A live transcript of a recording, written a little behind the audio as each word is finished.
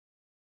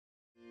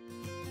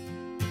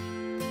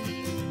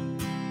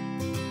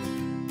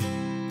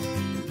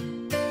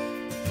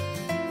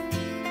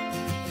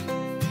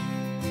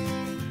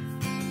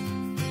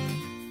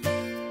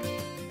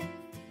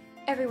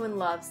Everyone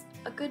loves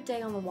a good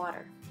day on the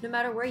water. No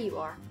matter where you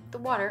are, the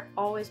water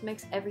always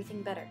makes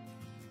everything better.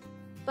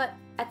 But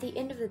at the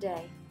end of the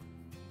day,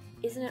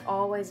 isn't it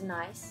always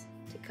nice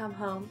to come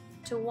home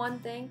to one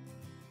thing?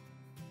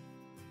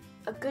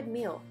 A good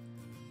meal.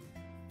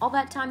 All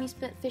that time you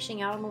spent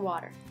fishing out on the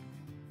water.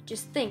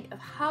 Just think of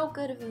how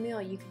good of a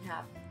meal you can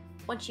have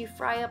once you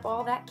fry up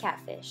all that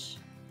catfish.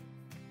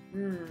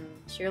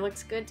 Sure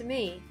looks good to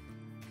me.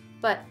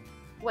 But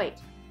wait,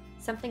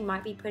 something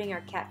might be putting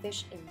our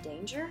catfish in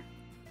danger?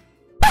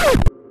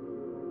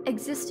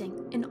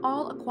 Existing in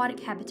all aquatic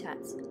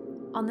habitats,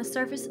 on the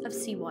surface of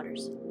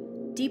seawaters,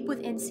 deep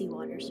within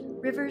seawaters,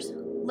 rivers,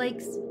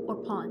 lakes, or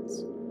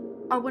ponds,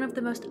 are one of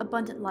the most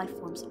abundant life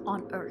forms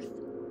on Earth.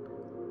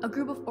 A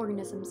group of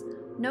organisms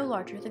no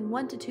larger than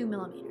 1 to 2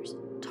 millimeters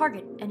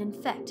target and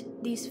infect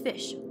these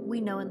fish we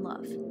know and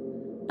love.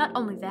 Not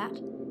only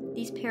that,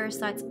 these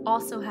parasites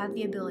also have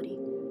the ability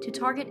to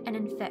target and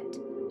infect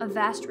a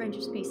vast range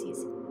of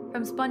species,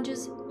 from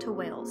sponges to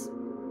whales.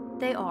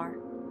 They are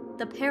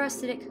the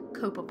parasitic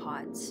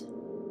copepods.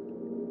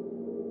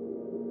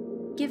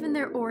 Given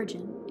their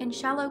origin in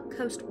shallow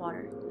coast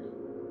water,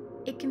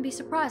 it can be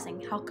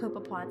surprising how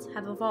copepods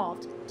have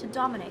evolved to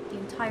dominate the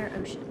entire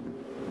ocean.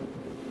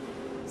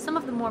 Some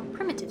of the more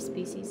primitive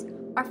species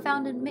are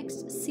found in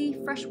mixed sea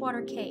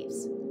freshwater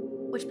caves,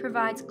 which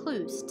provides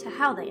clues to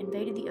how they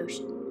invaded the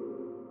ocean.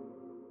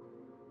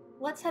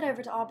 Let's head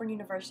over to Auburn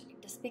University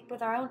to speak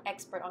with our own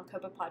expert on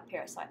copepod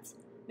parasites,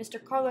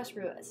 Mr. Carlos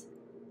Ruiz.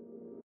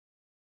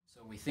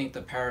 So we think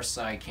the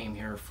parasite came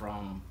here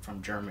from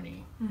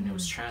Germany, and it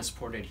was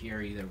transported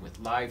here either with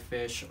live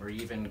fish or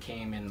even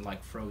came in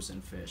like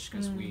frozen fish,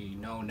 because we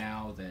know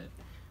now that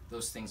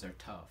those things are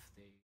tough.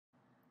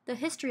 The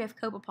history of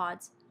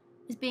copepods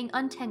is being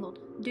untangled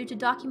due to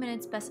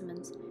documented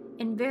specimens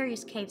in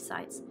various cave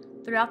sites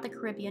throughout the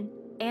Caribbean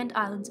and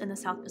islands in the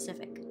South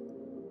Pacific.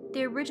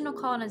 The original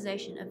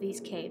colonization of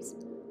these caves,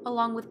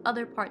 along with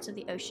other parts of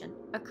the ocean,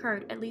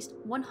 occurred at least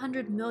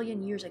 100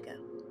 million years ago.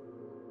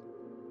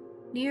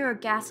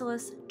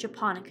 Neurogacilus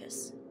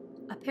japonicus,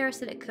 a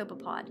parasitic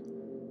copepod,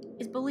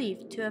 is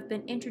believed to have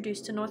been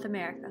introduced to North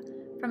America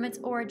from its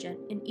origin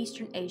in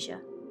Eastern Asia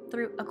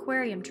through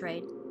aquarium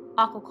trade,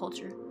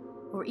 aquaculture,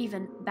 or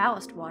even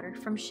ballast water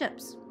from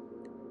ships.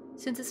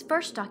 Since its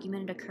first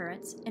documented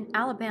occurrence in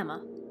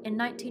Alabama in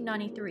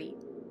 1993,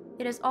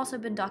 it has also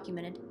been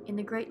documented in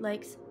the Great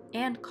Lakes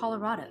and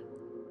Colorado.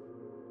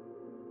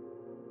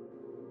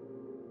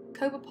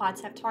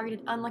 Copepods have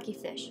targeted unlucky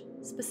fish,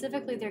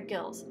 specifically their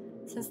gills,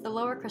 since the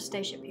Lower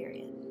Crustacea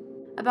period,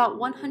 about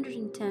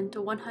 110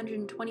 to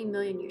 120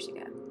 million years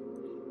ago.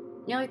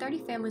 Nearly 30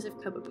 families of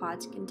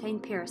copepods contain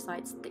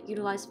parasites that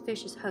utilize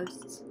fish as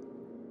hosts.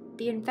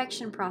 The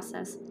infection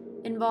process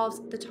involves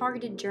the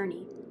targeted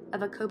journey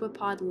of a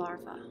copepod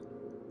larva.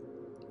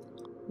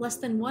 Less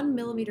than 1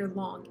 millimeter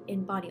long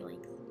in body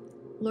length,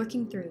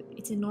 lurking through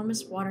its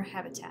enormous water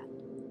habitat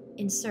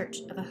in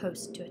search of a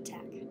host to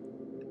attack.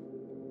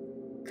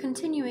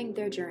 Continuing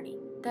their journey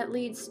that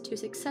leads to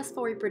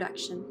successful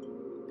reproduction,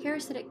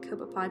 parasitic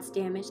copepods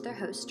damage their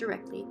hosts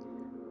directly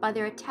by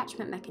their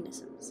attachment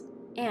mechanisms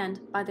and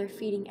by their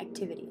feeding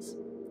activities.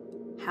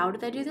 How do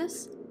they do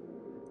this?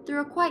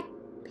 Through a quite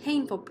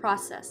painful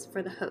process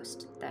for the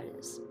host, that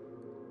is.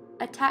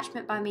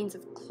 Attachment by means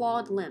of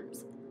clawed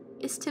limbs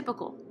is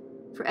typical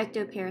for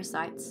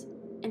ectoparasites,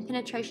 and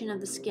penetration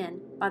of the skin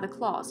by the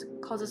claws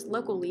causes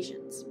local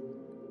lesions.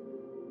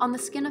 On the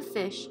skin of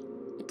fish,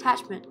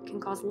 attachment can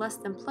cause less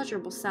than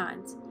pleasurable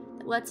signs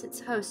that lets its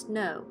host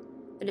know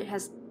that it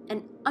has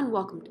an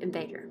unwelcomed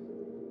invader.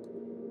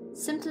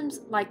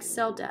 Symptoms like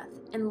cell death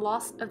and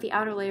loss of the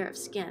outer layer of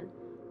skin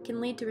can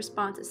lead to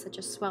responses such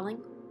as swelling,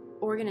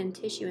 organ and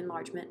tissue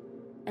enlargement,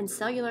 and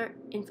cellular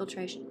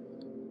infiltration.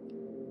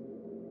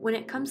 When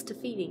it comes to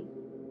feeding,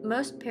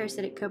 most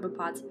parasitic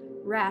copepods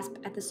rasp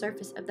at the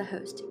surface of the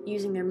host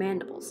using their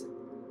mandibles.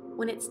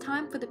 When it's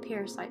time for the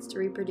parasites to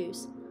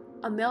reproduce,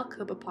 a male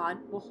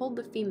copepod will hold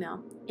the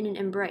female in an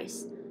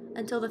embrace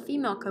until the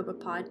female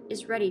copepod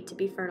is ready to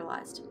be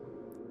fertilized.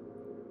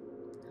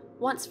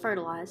 Once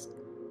fertilized,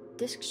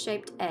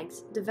 disc-shaped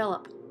eggs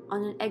develop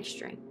on an egg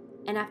string,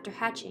 and after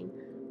hatching,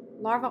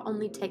 larvae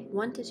only take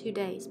 1 to 2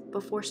 days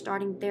before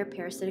starting their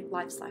parasitic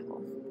life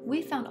cycle.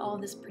 We found all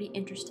of this pretty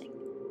interesting,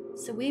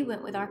 so we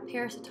went with our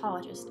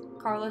parasitologist,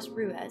 Carlos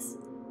Ruiz,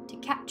 to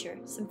capture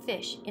some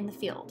fish in the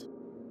field.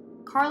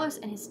 Carlos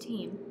and his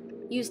team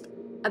used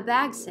a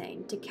bag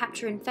seine to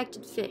capture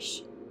infected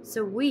fish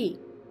so we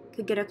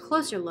could get a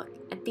closer look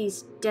at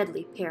these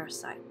deadly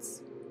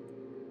parasites.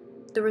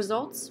 The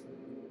results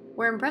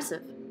were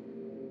impressive.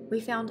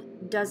 We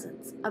found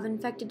dozens of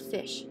infected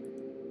fish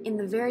in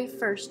the very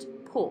first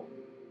pull.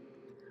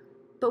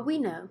 But we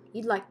know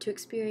you'd like to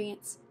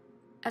experience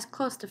as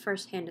close to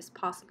firsthand as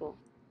possible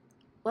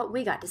what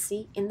we got to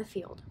see in the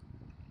field.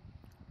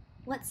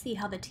 Let's see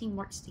how the team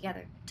works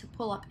together to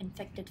pull up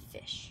infected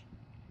fish.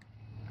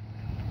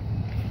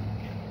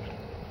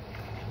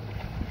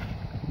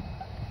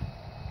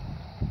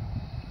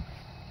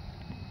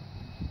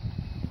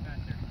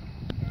 Faster.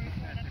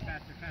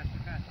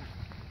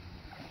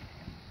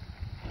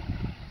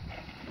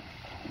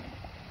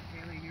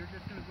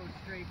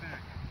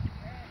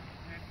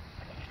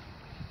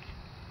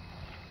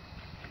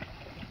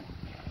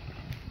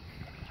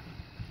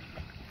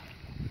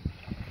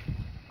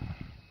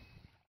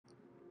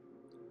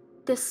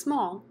 this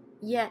small,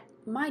 yet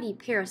mighty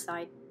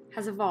parasite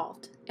has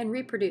evolved and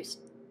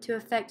reproduced to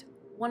affect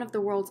one of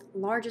the world's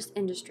largest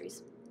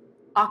industries,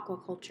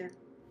 aquaculture.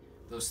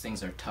 Those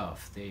things are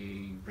tough.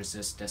 They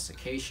resist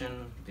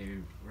desiccation, they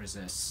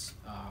resist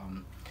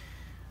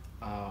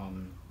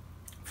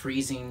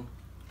freezing.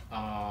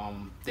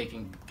 They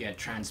can get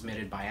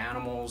transmitted by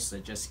animals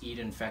that just eat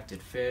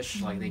infected fish.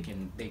 Mm-hmm.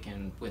 Like they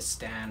can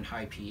withstand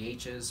high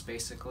pHs,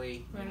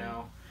 basically. Right. You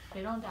know,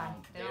 They don't die.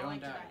 They don't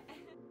like to die. die.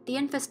 The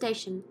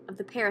infestation of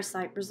the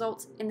parasite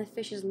results in the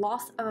fish's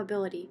loss of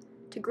ability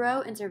to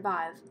grow and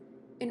survive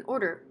in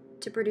order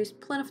to produce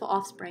plentiful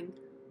offspring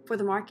for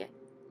the market.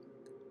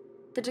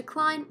 The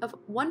decline of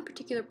one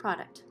particular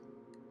product.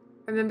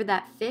 Remember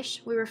that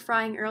fish we were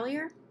frying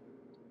earlier?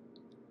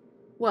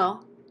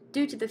 Well,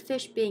 due to the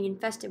fish being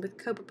infested with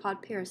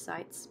copepod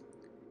parasites,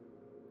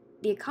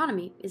 the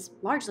economy is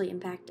largely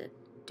impacted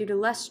due to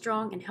less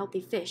strong and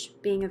healthy fish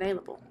being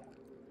available.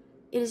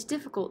 It is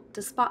difficult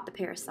to spot the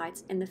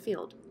parasites in the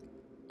field,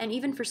 and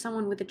even for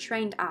someone with a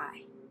trained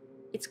eye,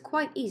 it's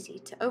quite easy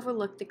to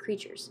overlook the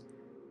creatures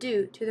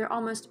due to their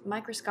almost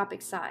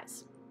microscopic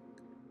size,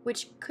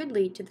 which could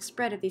lead to the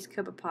spread of these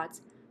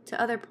copepods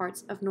to other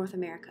parts of North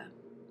America.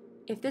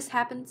 If this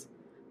happens,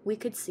 we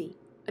could see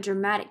a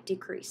dramatic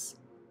decrease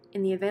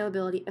in the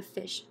availability of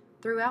fish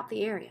throughout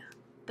the area.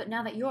 But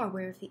now that you're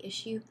aware of the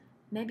issue,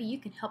 maybe you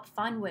can help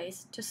find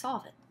ways to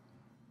solve it.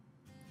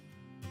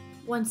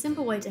 One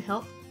simple way to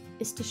help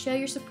is to show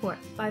your support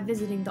by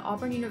visiting the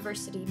Auburn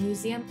University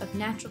Museum of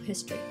Natural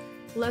History,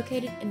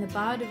 located in the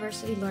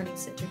Biodiversity Learning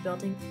Center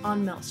building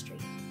on Mill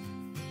Street.